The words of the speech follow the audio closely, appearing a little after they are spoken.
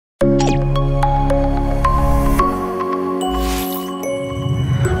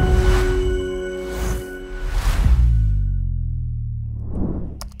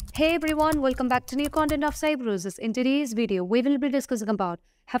everyone, welcome back to new content of Cybrosys. In today's video, we will be discussing about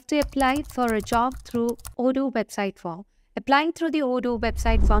how to apply for a job through Odoo website form. Applying through the Odoo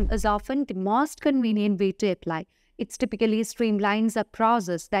website form is often the most convenient way to apply. It typically streamlines a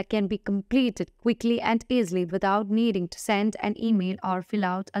process that can be completed quickly and easily without needing to send an email or fill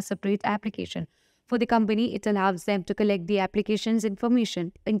out a separate application. For the company, it allows them to collect the application's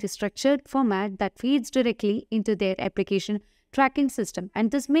information in the structured format that feeds directly into their application tracking system, and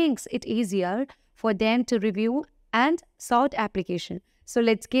this makes it easier for them to review and sort application. So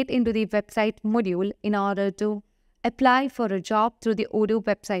let's get into the website module in order to apply for a job through the Odoo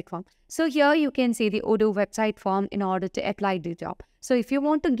website form. So here you can see the Odoo website form in order to apply the job. So if you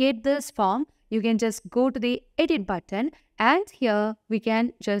want to get this form, you can just go to the edit button, and here we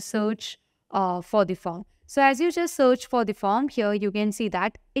can just search for the form. So as you just search for the form, here you can see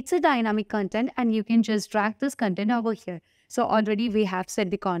that it's a dynamic content and you can just drag this content over here. So already we have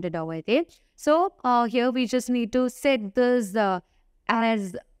set the content over there. So here we just need to set this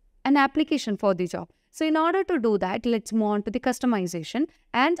as an application for the job. So in order to do that, let's move on to the customization,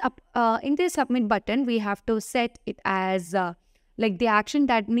 and in the submit button, we have to set it as like the action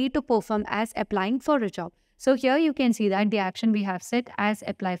that need to perform as applying for a job. So here you can see that the action we have set as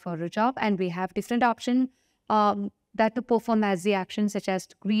apply for a job, and we have different options that to perform as the action, such as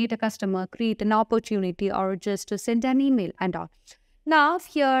to create a customer, create an opportunity, or just to send an email and all. Now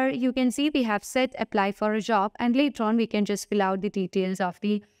here you can see we have set apply for a job, and later on we can just fill out the details of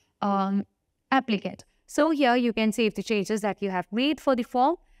the applicant. So here you can save the changes that you have made for the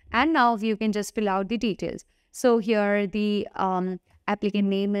form, and now you can just fill out the details. So here the applicant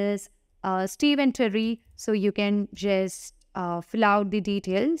name is Steve and Terry, so you can just fill out the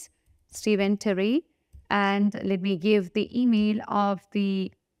details, Steve and Terry. And let me give the email of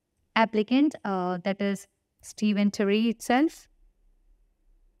the applicant, that is Stephen Terry itself.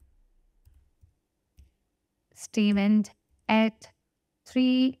 Stephen at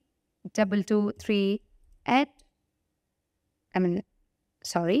 3223 at,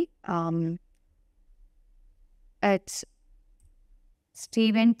 it's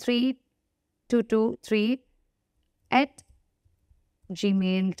Stephen3223 at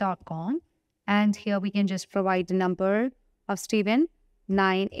gmail.com. And here we can just provide the number of Stephen,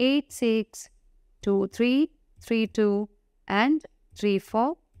 9862332 and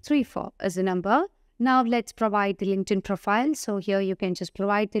 3434 is the number. Now let's provide the LinkedIn profile. So here you can just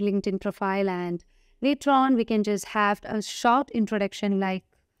provide the LinkedIn profile, and later on we can just have a short introduction, like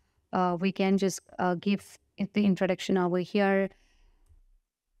we can just give it the introduction over here.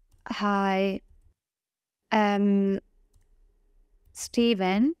 Hi, I'm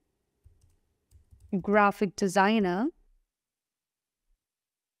Stephen, graphic designer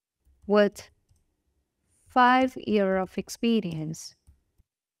with 5 years of experience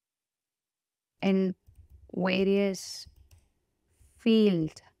in various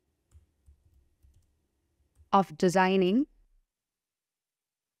fields of designing.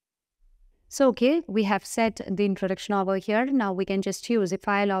 So okay, we have set the introduction over here. Now we can just choose a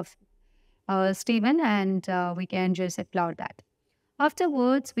file of Stephen, and we can just upload that.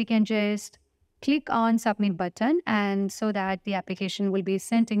 Afterwards, we can just click on submit button, and so that the application will be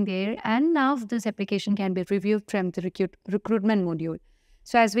sent in there, and now this application can be reviewed from the recruitment module.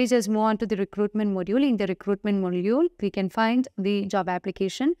 So as we just move on to the recruitment module, in the recruitment module we can find the job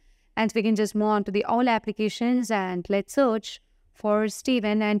application, and we can just move on to the all applications, and let's search for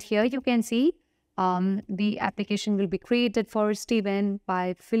Stephen. And here you can see the application will be created for Stephen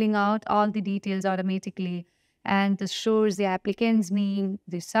by filling out all the details automatically, and this shows the applicant's name,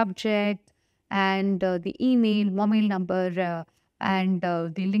 the subject, and the email, mobile number, and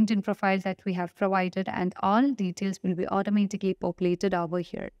the LinkedIn profile that we have provided, and all details will be automatically populated over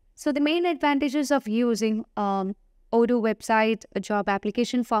here. So the main advantages of using Odoo website job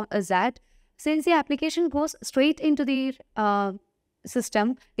application form is that since the application goes straight into the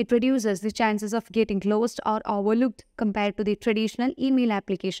system, it reduces the chances of getting lost or overlooked compared to the traditional email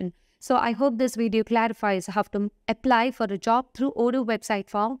application. So I hope this video clarifies how to apply for a job through Odoo website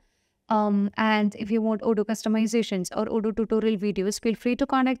form. And if you want Odoo customizations or Odoo tutorial videos, feel free to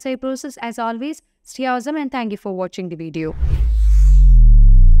contact Cybrosys. As always, stay awesome, and thank you for watching the video.